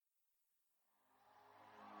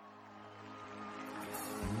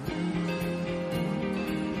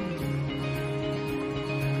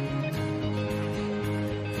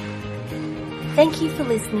Thank you for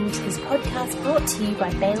listening to this podcast brought to you by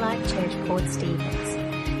Baylife Church Port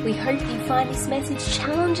Stephens. We hope you find this message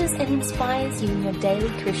challenges and inspires you in your daily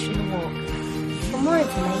Christian walk. For more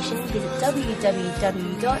information, visit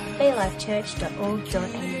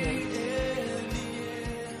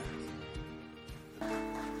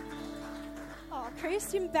www.baylifechurch.org.au. Oh,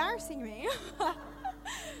 Chris, you're embarrassing me.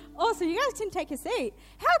 Awesome, you guys can take a seat.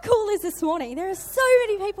 How cool is this morning? There are so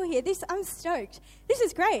many people here. I'm stoked. This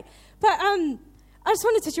is great. But I just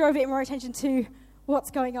wanted to draw a bit more attention to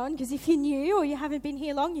what's going on, because if you're new or you haven't been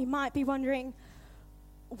here long, you might be wondering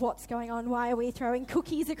what's going on. Why are we throwing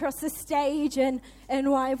cookies across the stage, and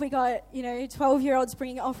why have we got 12-year-olds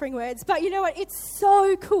bringing offering words? But you know what? It's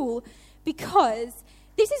so cool, because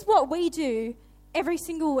this is what we do every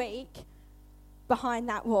single week. Behind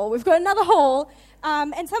that wall, we've got another hall,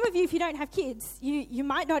 and some of you, if you don't have kids, you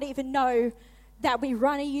might not even know that we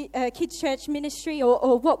run a kids church ministry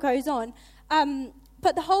or what goes on.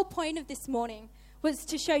 But the whole point of this morning was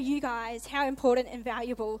to show you guys how important and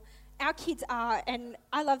valuable our kids are, and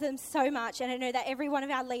I love them so much, and I know that every one of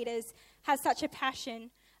our leaders has such a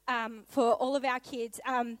passion for all of our kids,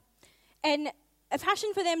 and a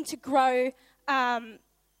passion for them to grow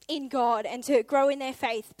in God and to grow in their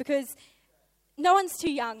faith, because no one's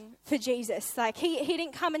too young for Jesus. Like, he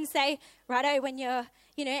didn't come and say, righto, when you're,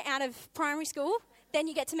 out of primary school, then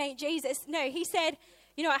you get to meet Jesus. No, he said,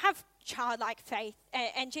 I have childlike faith.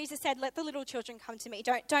 And Jesus said, let the little children come to me.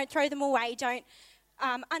 Don't throw them away. Don't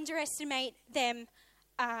underestimate them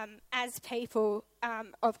as people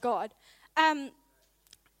of God. That's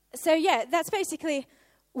basically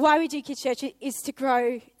why we do Kids Church, is to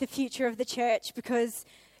grow the future of the church, because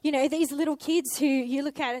these little kids who you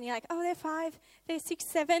look at and you're like, oh, they're 5, they're 6,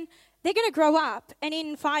 7, they're going to grow up, and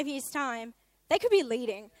in 5 years' time, they could be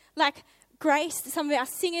leading. Like Grace, some of our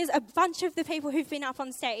singers, a bunch of the people who've been up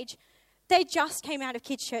on stage, they just came out of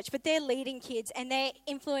Kids Church, but they're leading kids, and they're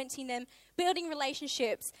influencing them, building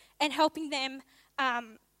relationships, and helping them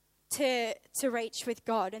to reach with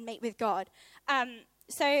God and meet with God. I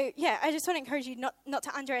just want to encourage you not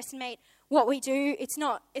to underestimate what we do. It's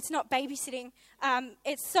not babysitting.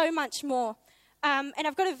 It's so much more. And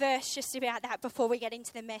I've got a verse just about that before we get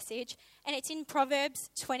into the message. And it's in Proverbs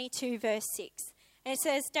 22, verse 6. And it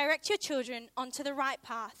says, direct your children onto the right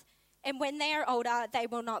path, and when they are older, they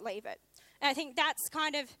will not leave it. And I think that's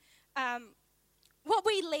kind of what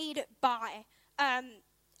we lead by.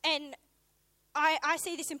 And I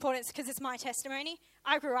see this importance because it's my testimony.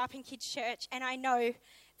 I grew up in Kids Church, and I know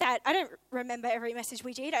that I don't remember every message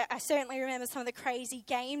we did. I certainly remember some of the crazy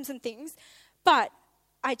games and things, but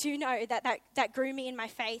I do know that grew me in my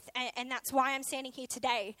faith, and that's why I'm standing here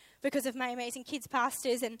today, because of my amazing kids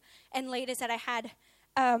pastors and leaders that I had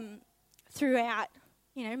throughout,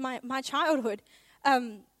 my childhood.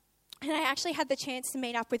 And I actually had the chance to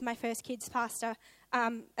meet up with my first kids pastor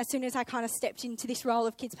as soon as I kind of stepped into this role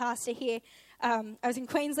of kids pastor here. I was in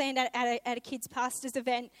Queensland at a kids pastors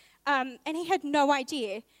event, and he had no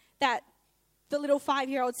idea that the little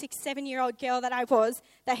 5-year-old, 6, 7-year-old girl that I was,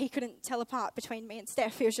 that he couldn't tell apart between me and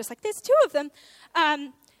Steph. He was just like, there's 2 of them.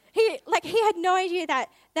 He had no idea that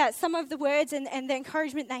some of the words and the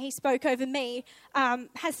encouragement that he spoke over me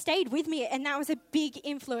has stayed with me, and that was a big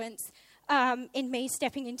influence in me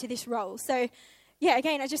stepping into this role. So,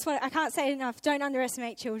 again, I can't say it enough. Don't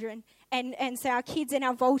underestimate children, and so our kids and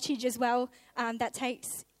our voltage as well. That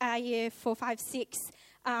takes year 4, 5, 6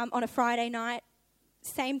 on a Friday night.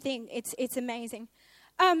 Same thing. It's amazing.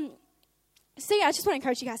 I just want to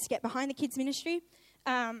encourage you guys to get behind the kids ministry.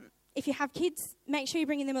 If you have kids, make sure you're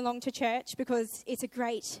bringing them along to church, because it's a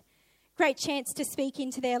great chance to speak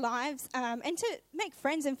into their lives and to make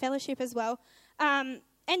friends and fellowship as well. And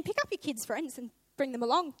pick up your kids' friends and bring them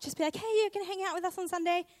along. Just be like, hey, you can hang out with us on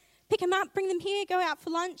Sunday. Pick them up, bring them here, go out for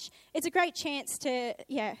lunch. It's a great chance to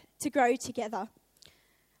grow together.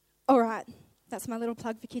 All right. That's my little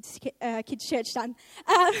plug for kids church done.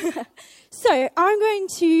 So I'm going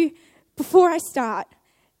to, before I start,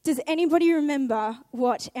 does anybody remember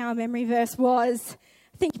what our memory verse was?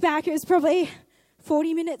 Think back, it was probably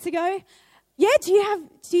 40 minutes ago. Yeah, do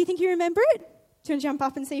you think you remember it? Do you want to jump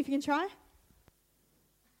up and see if you can try?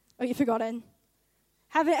 Oh, you've forgotten.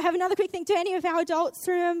 Have another quick think. Do any of our adults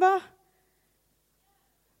remember?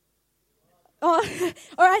 Oh,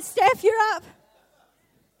 all right, Steph, you're up.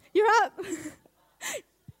 You're up.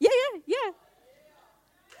 Yeah.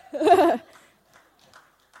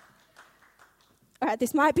 All right,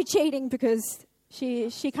 this might be cheating because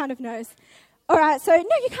she kind of knows. All right, so no,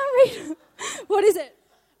 you can't read. What is it?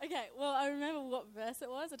 Okay, well, I remember what verse it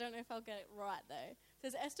was. I don't know if I'll get it right, though. It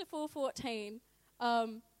says Esther 4:14.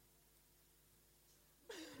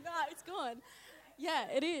 No, it's gone. Yeah,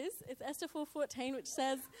 it is. It's Esther 4:14, which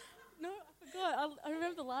says, no, I forgot. I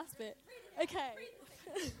remember the last bit. Okay.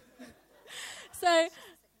 So,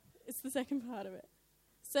 it's the second part of it.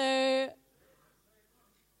 So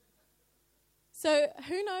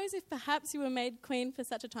who knows if perhaps you were made queen for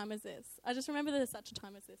such a time as this? I just remember there's such a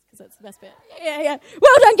time as this because that's the best bit. Yeah.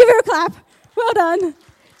 Well done. Give her a clap. Well done.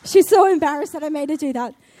 She's so embarrassed that I made her do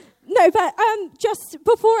that. No, but just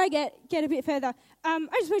before I get a bit further, I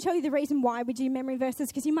just want to tell you the reason why we do memory verses,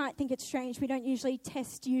 because you might think it's strange. We don't usually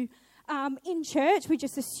test you in church. We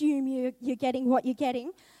just assume you're getting what you're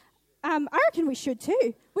getting. I reckon we should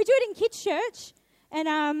too. We do it in kids' church.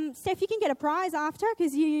 And Steph, you can get a prize after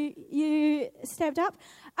because you stepped up.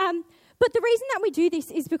 But the reason that we do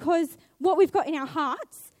this is because what we've got in our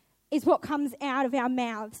hearts is what comes out of our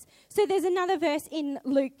mouths. So there's another verse in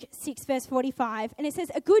Luke 6, verse 45, and it says,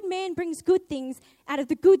 "A good man brings good things out of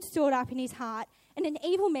the good stored up in his heart, and an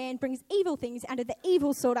evil man brings evil things out of the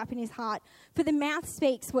evil stored up in his heart. For the mouth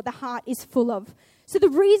speaks what the heart is full of." So the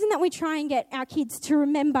reason that we try and get our kids to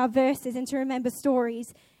remember verses and to remember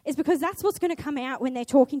stories is because that's what's going to come out when they're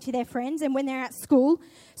talking to their friends and when they're at school.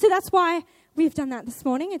 So that's why we've done that this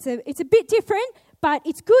morning. It's a bit different, but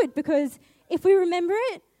it's good because if we remember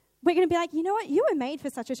it, we're going to be like, you know what? You were made for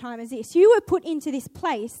such a time as this. You were put into this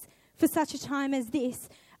place for such a time as this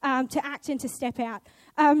to act and to step out.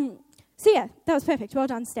 So yeah, that was perfect. Well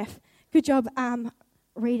done, Steph. Good job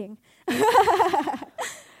reading.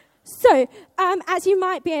 So, as you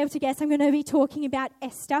might be able to guess, I'm going to be talking about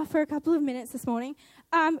Esther for a couple of minutes this morning.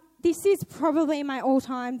 This is probably my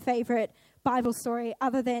all-time favourite Bible story,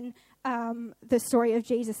 other than the story of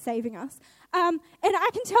Jesus saving us. And I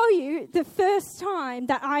can tell you, the first time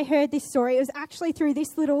that I heard this story, it was actually through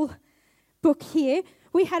this little book here.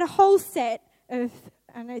 We had a whole set of,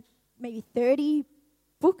 I don't know, maybe 30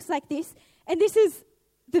 books like this. And this is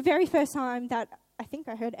the very first time that I think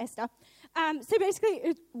I heard Esther. So basically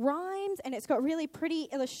it rhymes and it's got really pretty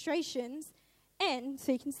illustrations, and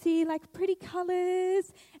so you can see like pretty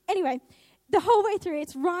colours. Anyway, the whole way through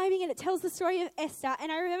it's rhyming and it tells the story of Esther,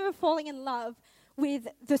 and I remember falling in love with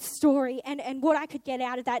the story and what I could get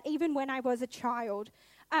out of that even when I was a child.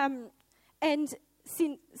 And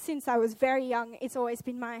since I was very young, it's always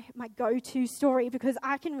been my go-to story because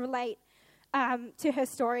I can relate to her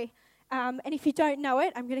story. And if you don't know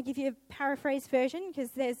it, I'm going to give you a paraphrase version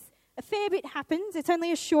because there's a fair bit happens. It's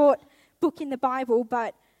only a short book in the Bible,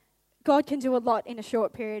 but God can do a lot in a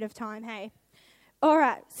short period of time, hey? All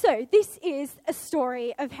right, so this is a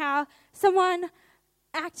story of how someone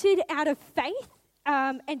acted out of faith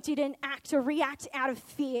and didn't act or react out of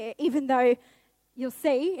fear, even though you'll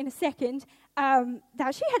see in a second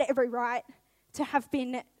that she had every right to have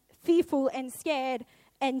been fearful and scared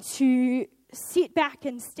and to sit back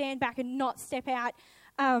and stand back and not step out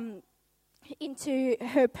into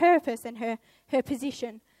her purpose and her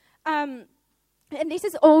position. And this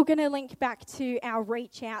is all going to link back to our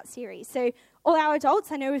Reach Out series. So all our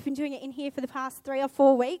adults, I know we've been doing it in here for the past 3 or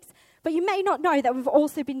 4 weeks, but you may not know that we've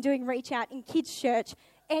also been doing Reach Out in kids' church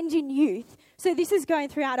and in youth. So this is going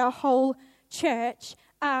throughout our whole church,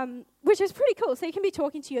 which is pretty cool. So you can be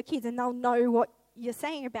talking to your kids and they'll know what you're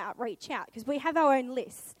saying about Reach Out because we have our own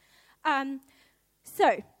lists.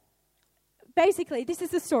 So basically, this is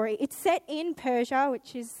the story. It's set in Persia,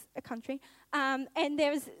 which is a country, and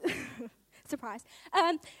there's surprise.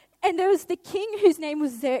 And there was the king whose name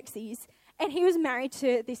was Xerxes, and he was married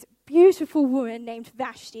to this beautiful woman named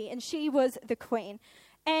Vashti, and she was the queen,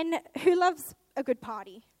 and who loves a good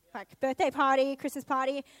party, like birthday party, Christmas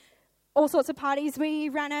party, all sorts of parties. We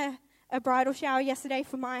ran a bridal shower yesterday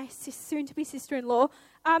for my soon-to-be sister-in-law,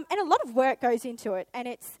 and a lot of work goes into it, and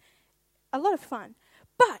it's a lot of fun.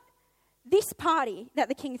 But this party that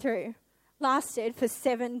the king threw lasted for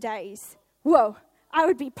 7 days. Whoa, I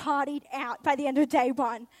would be partied out by the end of day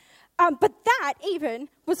one. But that even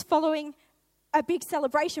was following a big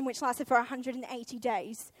celebration which lasted for 180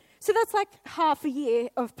 days. So that's like half a year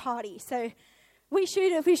of party. So we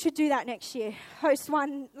should do that next year. Host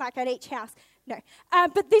one like at each house. No.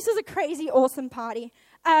 But this was a crazy, awesome party.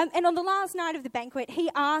 And on the last night of the banquet, he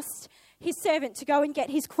asked his servant to go and get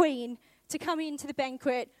his queen to come into the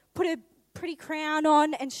banquet, put a pretty crown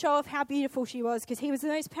on and show off how beautiful she was because he was the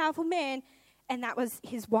most powerful man and that was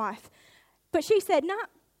his wife. But she said, "No,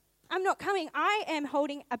 I'm not coming. I am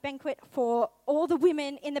holding a banquet for all the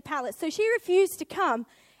women in the palace." So she refused to come,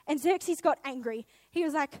 and Xerxes got angry. He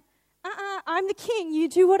was like, I'm the king. You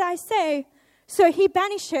do what I say. So he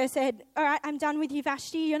banished her, said, "All right, I'm done with you,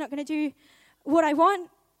 Vashti. You're not going to do what I want.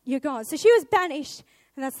 You're gone." So she was banished,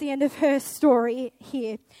 and that's the end of her story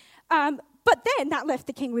here. But then that left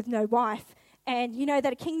the king with no wife. And you know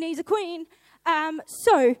that a king needs a queen.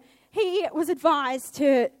 So he was advised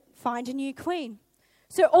to find a new queen.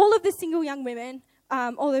 So all of the single young women,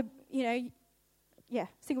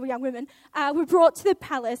 single young women, were brought to the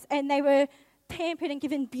palace, and they were pampered and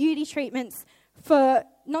given beauty treatments for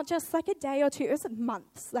not just like a day or two, it was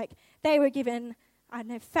months. Like they were given,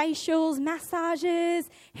 facials, massages,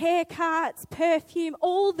 haircuts, perfume,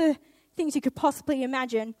 all the things you could possibly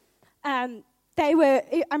imagine. I'm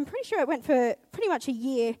pretty sure it went for pretty much a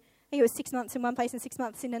year. I think it was 6 months in one place and 6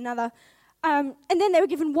 months in another. And then they were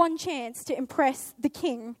given one chance to impress the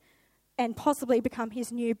king and possibly become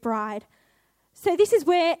his new bride. So this is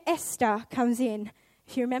where Esther comes in.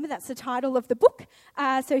 If you remember, that's the title of the book.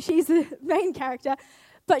 So she's the main character.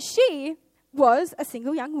 But she was a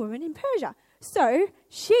single young woman in Persia. So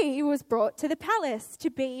she was brought to the palace to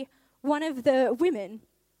be one of the women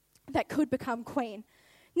that could become queen.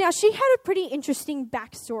 Now, she had a pretty interesting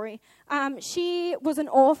backstory. She was an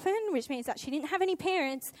orphan, which means that she didn't have any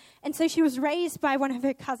parents, and so she was raised by one of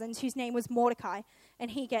her cousins whose name was Mordecai,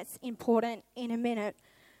 and he gets important in a minute.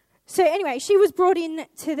 So anyway, she was brought in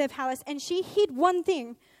to the palace, and she hid one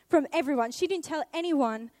thing from everyone. She didn't tell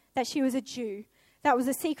anyone that she was a Jew. That was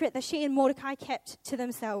a secret that she and Mordecai kept to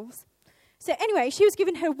themselves. So anyway, she was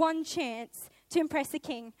given her one chance to impress the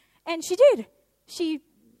king, and she did. She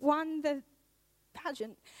won the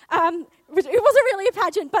pageant. It wasn't really a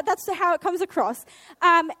pageant, but that's how it comes across.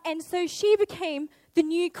 And so she became the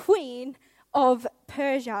new queen of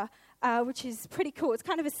Persia, which is pretty cool. It's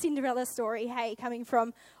kind of a Cinderella story, hey, coming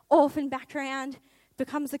from orphan background,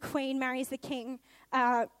 becomes the queen, marries the king,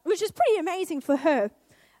 which is pretty amazing for her.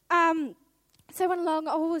 So went along,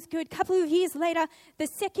 all was good. A couple of years later, the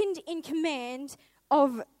second in command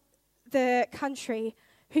of the country,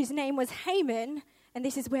 whose name was Haman, and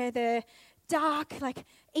this is where the dark,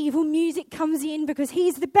 evil music comes in because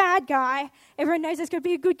he's the bad guy. Everyone knows there's going to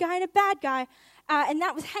be a good guy and a bad guy. And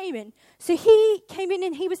that was Haman. So he came in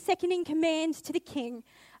and he was second in command to the king.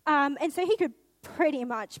 And so he could pretty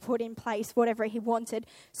much put in place whatever he wanted.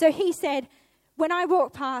 So he said, when I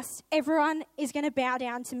walk past, everyone is going to bow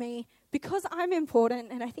down to me because I'm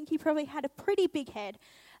important. And I think he probably had a pretty big head.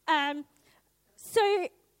 So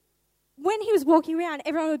when he was walking around,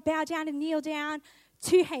 everyone would bow down and kneel down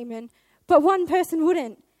to Haman. But one person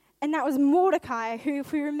wouldn't, and that was Mordecai, who,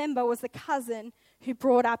 if we remember, was the cousin who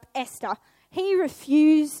brought up Esther. He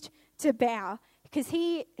refused to bow because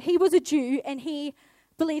he was a Jew, and he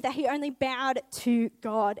believed that he only bowed to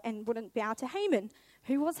God and wouldn't bow to Haman.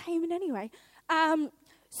 Who was Haman anyway?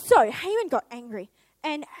 So Haman got angry,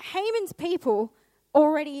 and Haman's people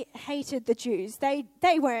already hated the Jews. They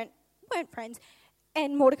weren't friends,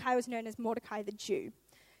 and Mordecai was known as Mordecai the Jew.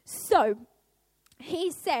 So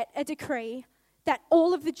he set a decree that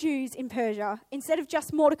all of the Jews in Persia, instead of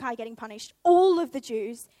just Mordecai getting punished, all of the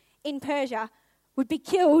Jews in Persia would be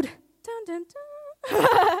killed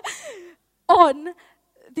on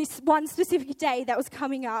this one specific day that was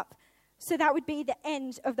coming up. So that would be the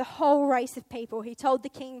end of the whole race of people. He told the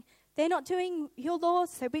king, they're not doing your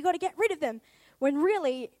laws, so we got to get rid of them. When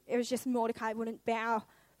really, it was just Mordecai wouldn't bow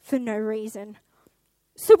for no reason.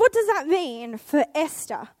 So what does that mean for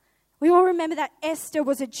Esther? We all remember that Esther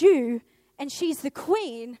was a Jew and she's the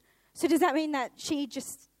queen. So does that mean that she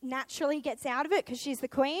just naturally gets out of it because she's the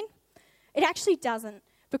queen? It actually doesn't,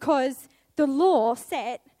 because the law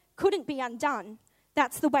set couldn't be undone.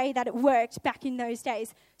 That's the way that it worked back in those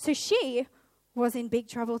days. So she was in big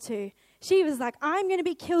trouble too. She was like, I'm going to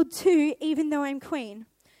be killed too, even though I'm queen.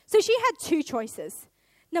 So she had two choices.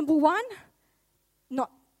 Number one,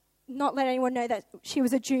 not let anyone know that she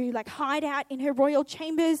was a Jew, hide out in her royal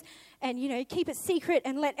chambers and, keep it secret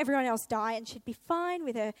and let everyone else die, and she'd be fine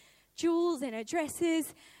with her jewels and her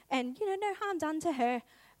dresses and, no harm done to her.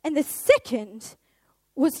 And the second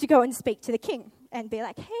was to go and speak to the king and be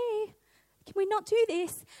like, hey, can we not do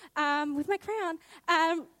this with my crown?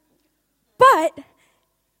 But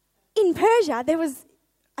in Persia, there was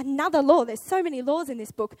another law. There's so many laws in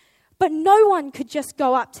this book, but no one could just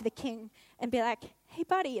go up to the king and be like, hey,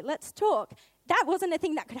 buddy, let's talk. That wasn't a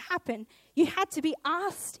thing that could happen. You had to be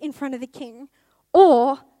asked in front of the king,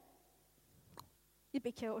 or you'd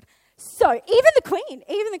be killed. So even the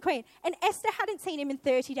queen. And Esther hadn't seen him in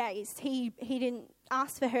 30 days. He didn't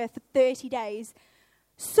ask for her for 30 days.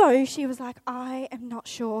 So she was like, I am not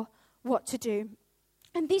sure what to do.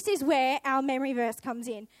 And this is where our memory verse comes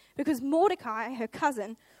in, because Mordecai, her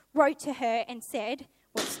cousin, wrote to her and said,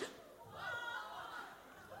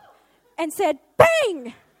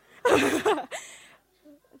 bang!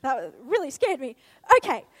 That really scared me.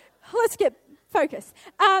 Okay, let's get focused.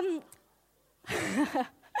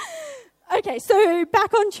 Okay, so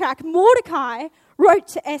back on track. Mordecai wrote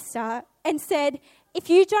to Esther and said, if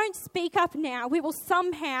you don't speak up now, we will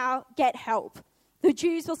somehow get help. The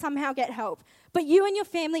Jews will somehow get help. But you and your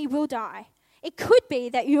family will die. It could be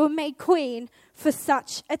that you were made queen for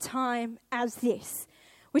such a time as this.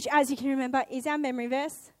 Which, as you can remember, is our memory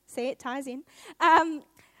verse. See, it ties in.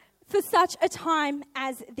 For such a time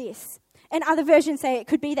as this. And other versions say it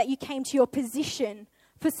could be that you came to your position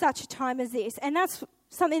for such a time as this. And that's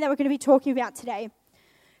something that we're going to be talking about today.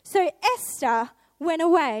 So Esther went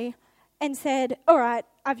away and said, all right,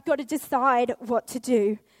 I've got to decide what to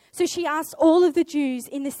do. So she asked all of the Jews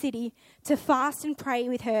in the city to fast and pray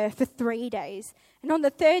with her for 3 days. And on the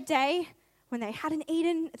third day, when they hadn't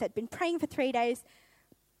eaten, they'd been praying for 3 days,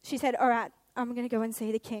 she said, all right, I'm going to go and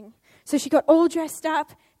see the king. So she got all dressed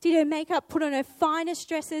up, did her makeup, put on her finest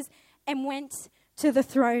dresses, and went to the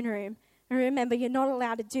throne room. And remember, you're not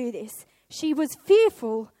allowed to do this. She was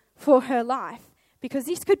fearful for her life because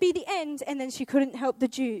this could be the end and then she couldn't help the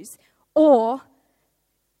Jews. Or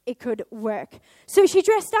it could work. So she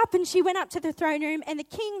dressed up and she went up to the throne room, and the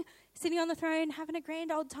king, sitting on the throne, having a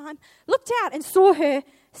grand old time, looked out and saw her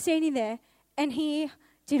standing there, and he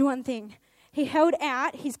did one thing. He held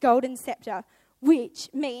out his golden scepter, which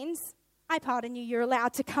means, I pardon you, you're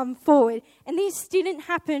allowed to come forward. And this didn't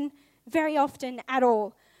happen very often at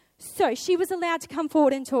all. So she was allowed to come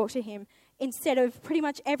forward and talk to him, instead of pretty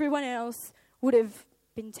much everyone else would have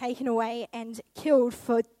been taken away and killed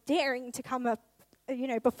for daring to come up,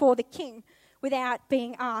 before the king without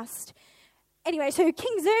being asked. Anyway, so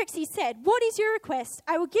King Xerxes said, what is your request?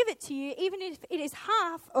 I will give it to you, even if it is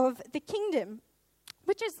half of the kingdom,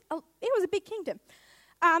 which is, it was a big kingdom.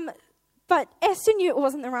 But Esther knew it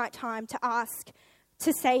wasn't the right time to ask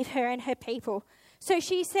to save her and her people. So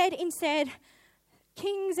she said instead,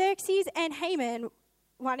 King Xerxes and Haman,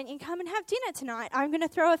 why don't you come and have dinner tonight? I'm going to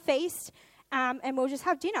throw a feast and we'll just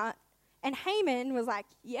have dinner. And Haman was like,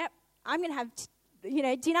 yep, I'm going to have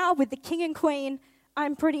dinner with the king and queen.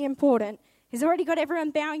 I'm pretty important. He's already got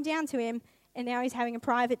everyone bowing down to him, and now he's having a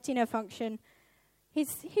private dinner function.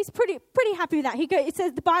 He's pretty happy with that. It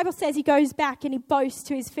says the Bible says he goes back and he boasts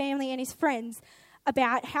to his family and his friends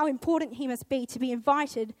about how important he must be to be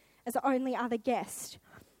invited as the only other guest.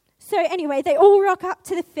 So anyway, they all rock up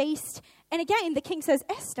to the feast, and again the king says,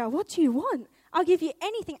 Esther, what do you want? I'll give you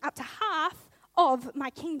anything up to half of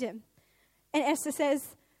my kingdom. And Esther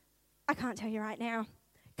says, I can't tell you right now.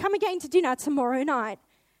 Come again to dinner tomorrow night.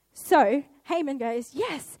 So Haman goes,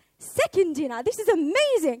 yes, second dinner. This is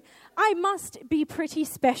amazing. I must be pretty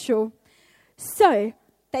special. So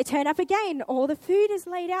they turn up again. All the food is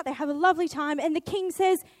laid out. They have a lovely time. And the king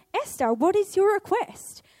says, Esther, what is your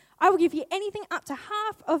request? I will give you anything up to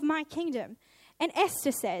half of my kingdom. And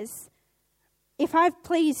Esther says, if it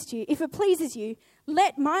pleases you,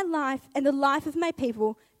 let my life and the life of my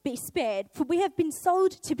people be spared, for we have been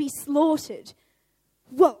sold to be slaughtered.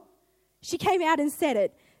 Whoa. She came out and said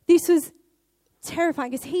it. This was terrifying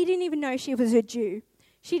because he didn't even know she was a Jew.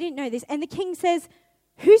 She didn't know this. And the king says,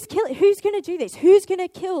 who's going to do this? Who's going to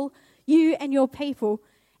kill you and your people?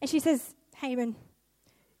 And she says, Haman,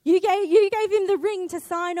 you gave him the ring to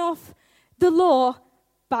sign off the law,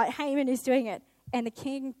 but Haman is doing it. And the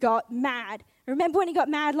king got mad. Remember when he got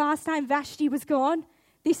mad last time Vashti was gone?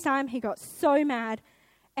 This time he got so mad.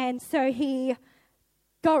 And so he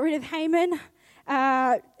got rid of Haman.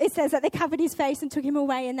 It says that they covered his face and took him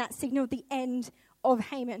away, and that signaled the end of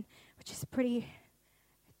Haman, which is pretty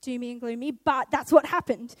doomy and gloomy, but that's what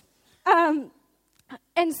happened.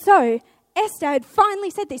 And so Esther had finally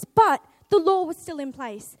said this, but the law was still in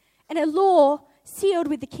place, and a law sealed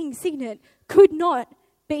with the king's signet could not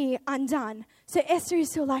be undone. So Esther is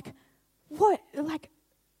still like, what? Like,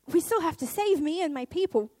 we still have to save me and my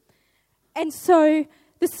people. And so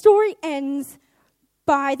the story ends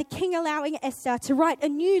by the king allowing Esther to write a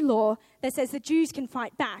new law that says the Jews can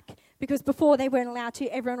fight back, because before they weren't allowed to.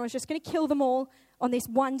 Everyone was just going to kill them all on this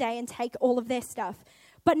one day and take all of their stuff.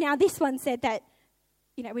 But now this one said that,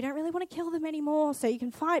 we don't really want to kill them anymore, so you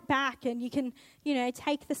can fight back and you can,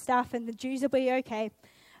 take the stuff and the Jews will be okay.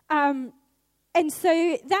 And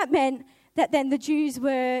so that meant that then the Jews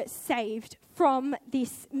were saved from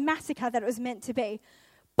this massacre that it was meant to be.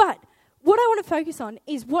 But what I want to focus on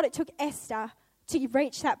is what it took Esther to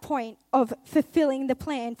reach that point of fulfilling the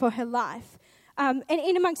plan for her life. And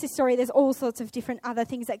in amongst this story, there's all sorts of different other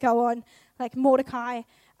things that go on, like Mordecai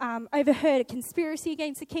overheard a conspiracy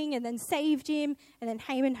against the king and then saved him, and then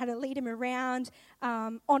Haman had to lead him around,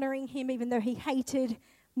 honouring him even though he hated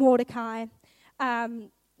Mordecai.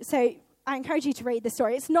 So I encourage you to read the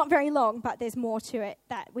story. It's not very long, but there's more to it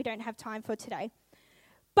that we don't have time for today.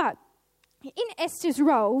 But in Esther's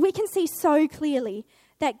role, we can see so clearly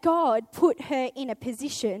that God put her in a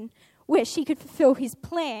position where she could fulfill his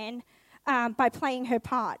plan by playing her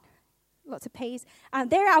part. Lots of P's.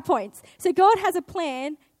 There are our points. So God has a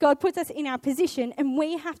plan, God puts us in our position, and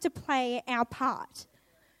we have to play our part.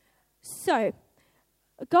 So,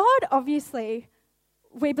 God obviously,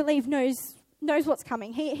 we believe, knows what's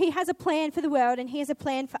coming. He has a plan for the world, and he has a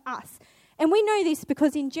plan for us. And we know this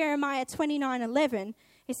because in Jeremiah 29:11,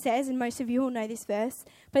 it says, and most of you will know this verse,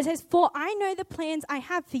 but it says, "For I know the plans I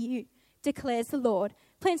have for you, declares the Lord,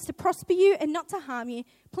 plans to prosper you and not to harm you,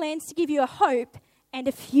 plans to give you a hope and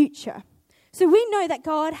a future." So we know that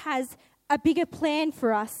God has a bigger plan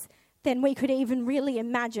for us than we could even really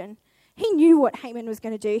imagine. He knew what Haman was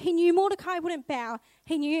going to do. He knew Mordecai wouldn't bow.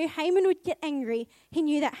 He knew Haman would get angry. He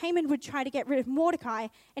knew that Haman would try to get rid of Mordecai,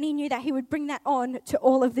 and he knew that he would bring that on to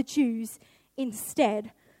all of the Jews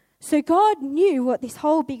instead. So God knew what this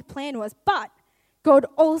whole big plan was, but God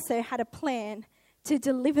also had a plan to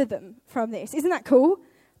deliver them from this. Isn't that cool?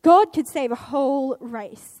 God could save a whole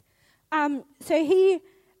race. So he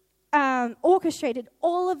orchestrated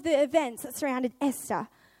all of the events that surrounded Esther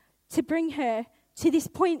to bring her to this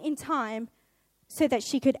point in time so that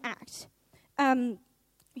she could act.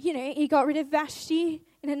 He got rid of Vashti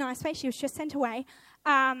in a nice way. She was just sent away.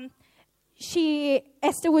 Esther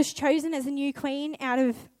was chosen as a new queen out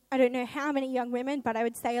of, I don't know how many young women, but I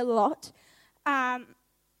would say a lot.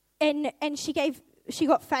 And she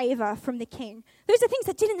got favor from the king. Those are things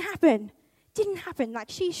that didn't happen. Like,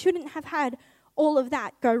 she shouldn't have had all of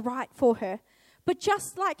that go right for her. But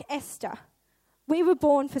just like Esther, we were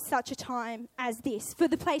born for such a time as this, for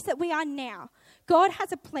the place that we are now. God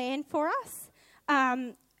has a plan for us.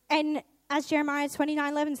 And as Jeremiah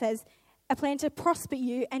 29:11 says, a plan to prosper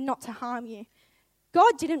you and not to harm you.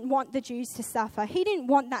 God didn't want the Jews to suffer. He didn't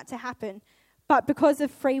want that to happen. But because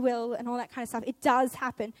of free will and all that kind of stuff, it does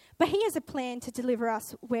happen. But he has a plan to deliver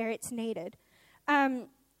us where it's needed. And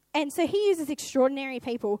so he uses ordinary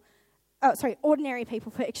people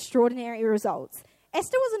for extraordinary results.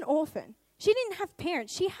 Esther was an orphan. She didn't have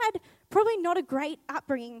parents. She had probably not a great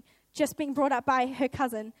upbringing, just being brought up by her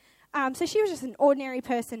cousin. So she was just an ordinary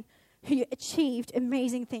person who achieved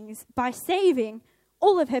amazing things by saving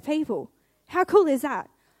all of her people. How cool is that?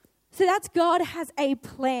 So that's God has a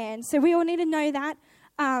plan. So we all need to know that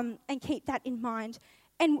and keep that in mind.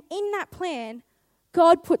 And in that plan,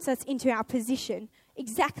 God puts us into our position,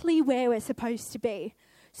 exactly where we're supposed to be.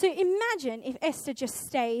 So imagine if Esther just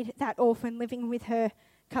stayed that orphan living with her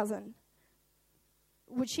cousin.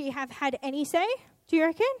 Would she have had any say, do you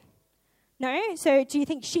reckon? No? So do you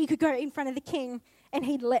think she could go in front of the king and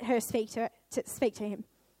he'd let her speak to him?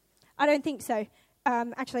 I don't think so.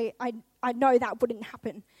 Actually, I know that wouldn't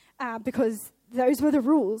happen because those were the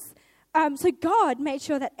rules. So God made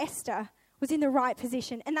sure that Esther was in the right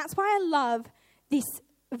position. And that's why I love this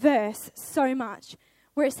verse so much,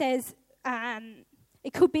 where it says,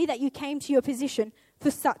 it could be that you came to your position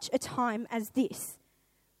for such a time as this.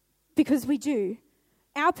 Because we do.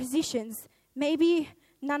 Our positions, maybe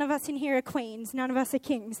none of us in here are queens, none of us are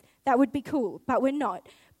kings. That would be cool, but we're not.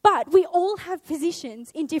 But we all have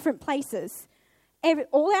positions in different places.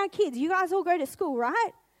 All our kids, you guys all go to school,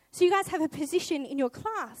 right? So you guys have a position in your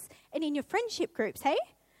class and in your friendship groups, hey?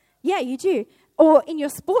 Yeah, you do. Or in your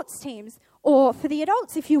sports teams, or for the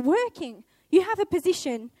adults, if you're working, you have a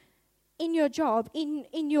position in your job,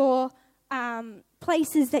 in your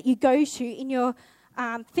places that you go to, in your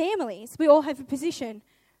families. We all have a position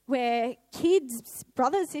where kids,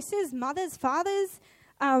 brothers, sisters, mothers, fathers,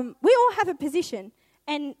 we all have a position.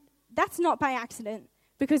 And that's not by accident,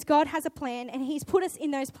 because God has a plan and he's put us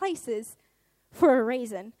in those places for a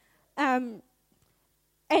reason. And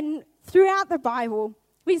throughout the Bible,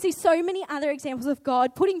 we see so many other examples of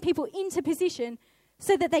God putting people into position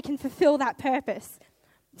so that they can fulfill that purpose.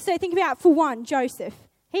 So think about, for one, Joseph.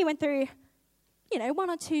 He went through, one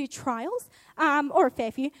or two trials, or a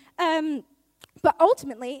fair few. But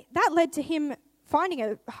ultimately, that led to him finding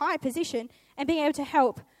a high position and being able to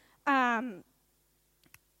help the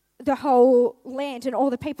whole land and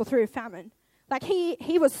all the people through a famine. Like,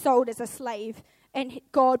 he was sold as a slave, and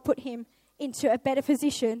God put him into a better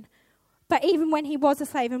position. But even when he was a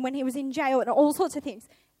slave and when he was in jail and all sorts of things,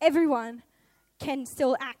 everyone can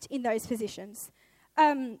still act in those positions.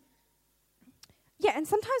 And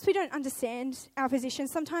sometimes we don't understand our position.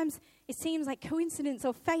 Sometimes it seems like coincidence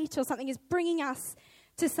or fate or something is bringing us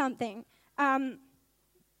to something. But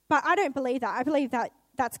I don't believe that. I believe that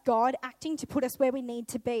that's God acting to put us where we need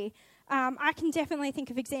to be. I can definitely think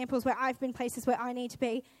of examples where I've been places where I need to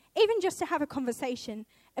be, even just to have a conversation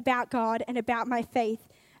about God and about my faith.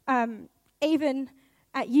 Even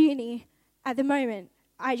at uni, at the moment,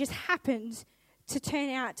 I just happened to turn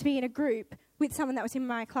out to be in a group with someone that was in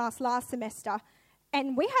my class last semester,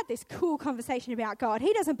 and we had this cool conversation about God.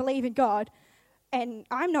 He doesn't believe in God, and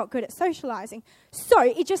I'm not good at socializing. So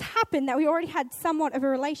it just happened that we already had somewhat of a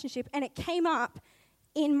relationship, and it came up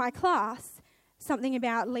in my class, something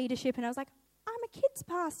about leadership, and I was like, I'm a kids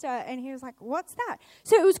pastor, and he was like, what's that?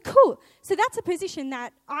 So it was cool. So that's a position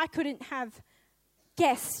that I couldn't have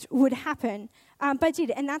guessed would happen, but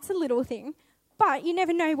did, and that's a little thing. But you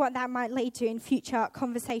never know what that might lead to in future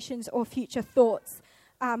conversations or future thoughts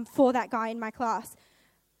for that guy in my class.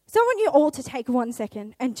 So I want you all to take 1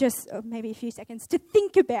 second and just, or maybe a few seconds, to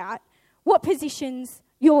think about what positions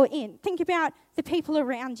you're in. Think about the people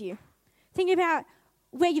around you. Think about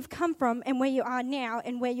where you've come from and where you are now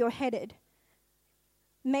and where you're headed.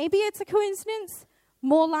 Maybe it's a coincidence.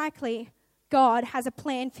 More likely, God has a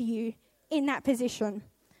plan for you in that position.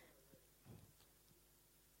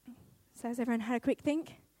 So has everyone had a quick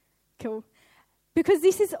think? Cool. Because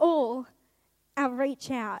this is all our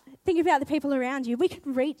reach out. Think about the people around you. We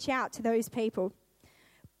can reach out to those people.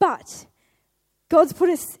 But God's put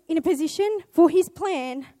us in a position for his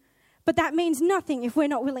plan, but that means nothing if we're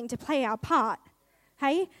not willing to play our part.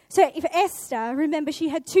 Hey? So if Esther, remember, she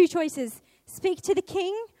had two choices: speak to the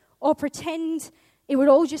king or pretend it would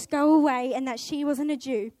all just go away and that she wasn't a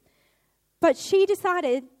Jew. But she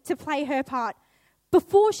decided to play her part.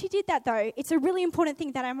 Before she did that, though, it's a really important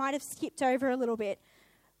thing that I might have skipped over a little bit.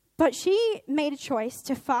 But she made a choice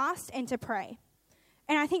to fast and to pray.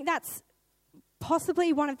 And I think that's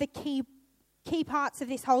possibly one of the key parts of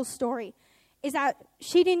this whole story, is that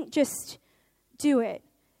she didn't just do it.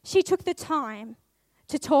 She took the time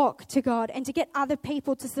to talk to God and to get other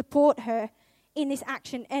people to support her in this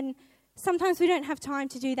action. And sometimes we don't have time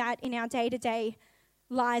to do that in our day-to-day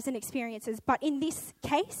lives and experiences. But in this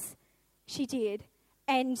case, she did.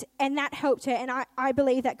 And that helped her. And I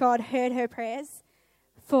believe that God heard her prayers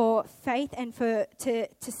for faith and to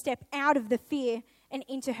step out of the fear and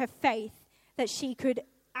into her faith that she could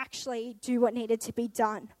actually do what needed to be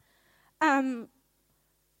done.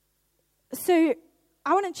 So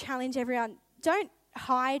I want to challenge everyone, don't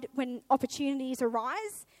hide when opportunities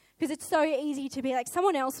arise, because it's so easy to be like,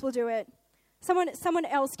 someone else will do it. Someone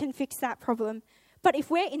else can fix that problem. But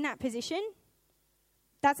if we're in that position,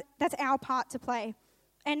 that's our part to play.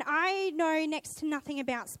 And I know next to nothing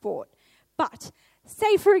about sport. But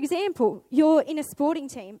say, for example, you're in a sporting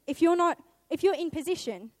team. If you're in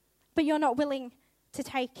position, but you're not willing to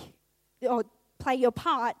take or play your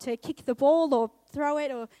part to kick the ball or throw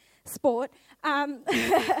it or sport, probably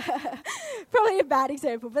a bad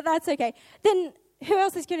example, but that's okay. Then who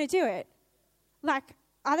else is going to do it? Like,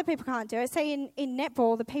 other people can't do it. Say in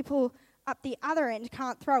netball, the people up the other end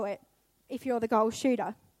can't throw it if you're the goal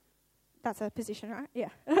shooter. That's a position, right? Yeah.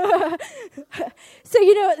 So,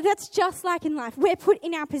 that's just like in life. We're put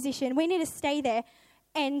in our position. We need to stay there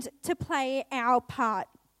and to play our part.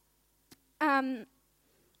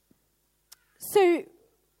 So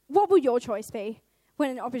what will your choice be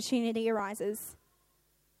when an opportunity arises?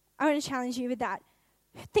 I want to challenge you with that.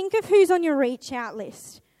 Think of who's on your reach out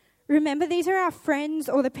list. Remember, these are our friends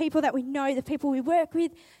or the people that we know, the people we work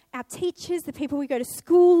with, our teachers, the people we go to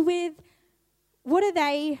school with. What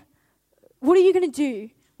are you going to do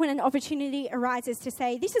when an opportunity arises to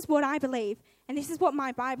say, this is what I believe, and this is what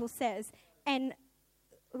my Bible says, and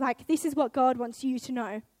this is what God wants you to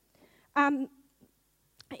know?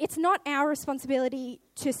 It's not our responsibility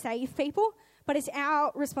to save people, but it's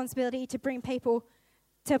our responsibility to bring people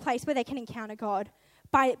to a place where they can encounter God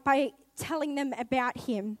by telling them about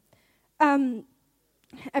him.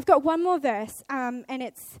 I've got one more verse, and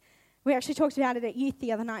we actually talked about it at youth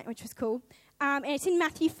the other night, which was cool. And it's in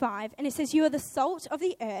Matthew 5, and it says, "You are the salt of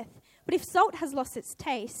the earth, but if salt has lost its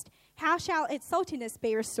taste, how shall its saltiness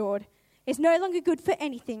be restored? It's no longer good for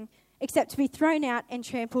anything except to be thrown out and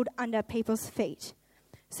trampled under people's feet."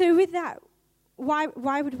 So with that, why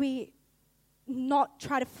would we not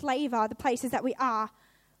try to flavor the places that we are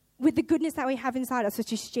with the goodness that we have inside us,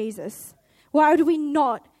 which is Jesus? Why would we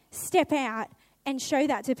not step out and show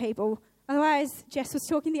that to people? Otherwise, Jess was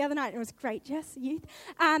talking the other night, and it was great, Jess, youth.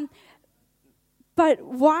 But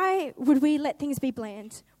why would we let things be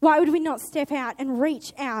bland? Why would we not step out and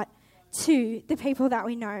reach out to the people that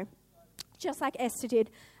we know, just like Esther did?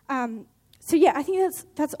 So yeah, I think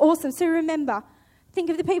that's awesome. So remember, think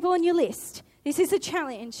of the people on your list. This is a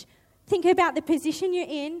challenge. Think about the position you're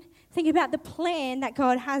in. Think about the plan that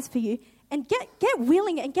God has for you, and get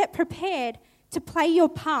willing and get prepared to play your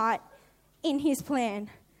part in his plan.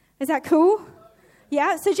 Is that cool?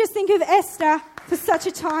 Yeah, so just think of Esther for such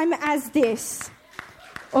a time as this.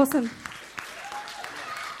 Awesome.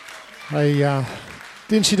 Hey,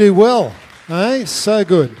 didn't she do well? Eh? So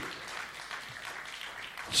good.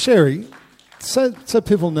 Sherry, so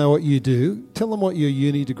people know what you do. Tell them what your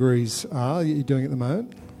uni degrees are that you're doing at the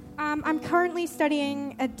moment. I'm currently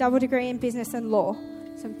studying a double degree in business and law,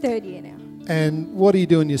 so I'm third year now. And what do you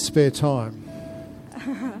do in your spare time?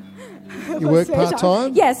 You work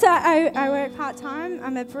part-time? Yeah, so I work part-time.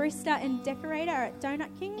 I'm a barista and decorator at Donut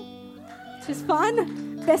King, which is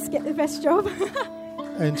fun. Get the best job.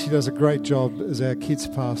 And she does a great job as our kids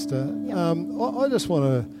pastor. Yep. I just want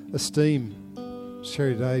to esteem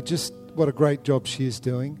Sherry today, just what a great job she is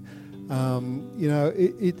doing.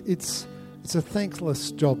 It's a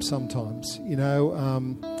thankless job sometimes.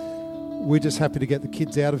 We're just happy to get the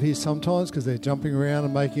kids out of here sometimes because they're jumping around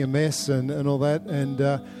and making a mess and all that. And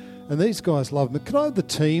these guys love me. Could I have the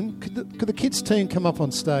team? Could the kids team come up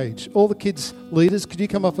on stage? All the kids leaders, could you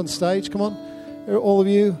come up on stage? Come on, all of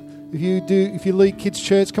you. If you lead kids'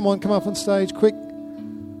 church, come up on stage, quick.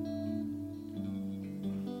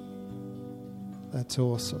 That's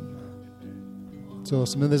awesome. It's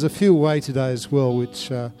awesome. And there's a few away today as well, which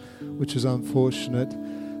is unfortunate.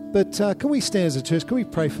 But can we stand as a church? Can we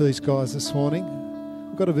pray for these guys this morning?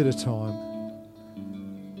 We've got a bit of time.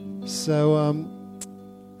 So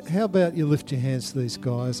how about you lift your hands to these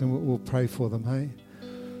guys and we'll pray for them, hey?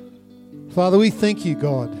 Father, we thank you,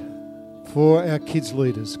 God, for our kids'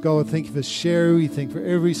 leaders. God, we thank you for Sherry. We thank you for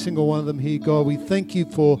every single one of them here, God. We thank you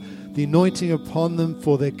for the anointing upon them,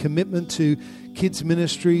 for their commitment to kids'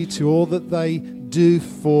 ministry, to all that they do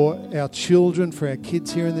for our children, for our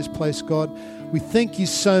kids here in this place, God. We thank you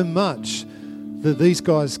so much that these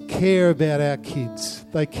guys care about our kids.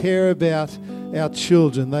 They care about our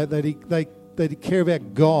children. They care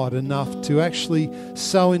about God enough to actually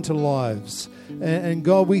sow into lives. And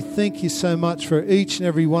God, we thank you so much for each and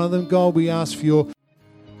every one of them. God, we ask for your...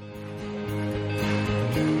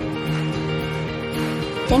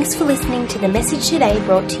 Thanks for listening to the message today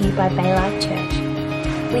brought to you by Baylife Church.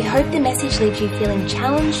 We hope the message leaves you feeling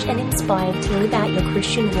challenged and inspired to live out your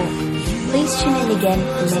Christian walk. Please tune in again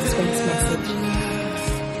for next week's message.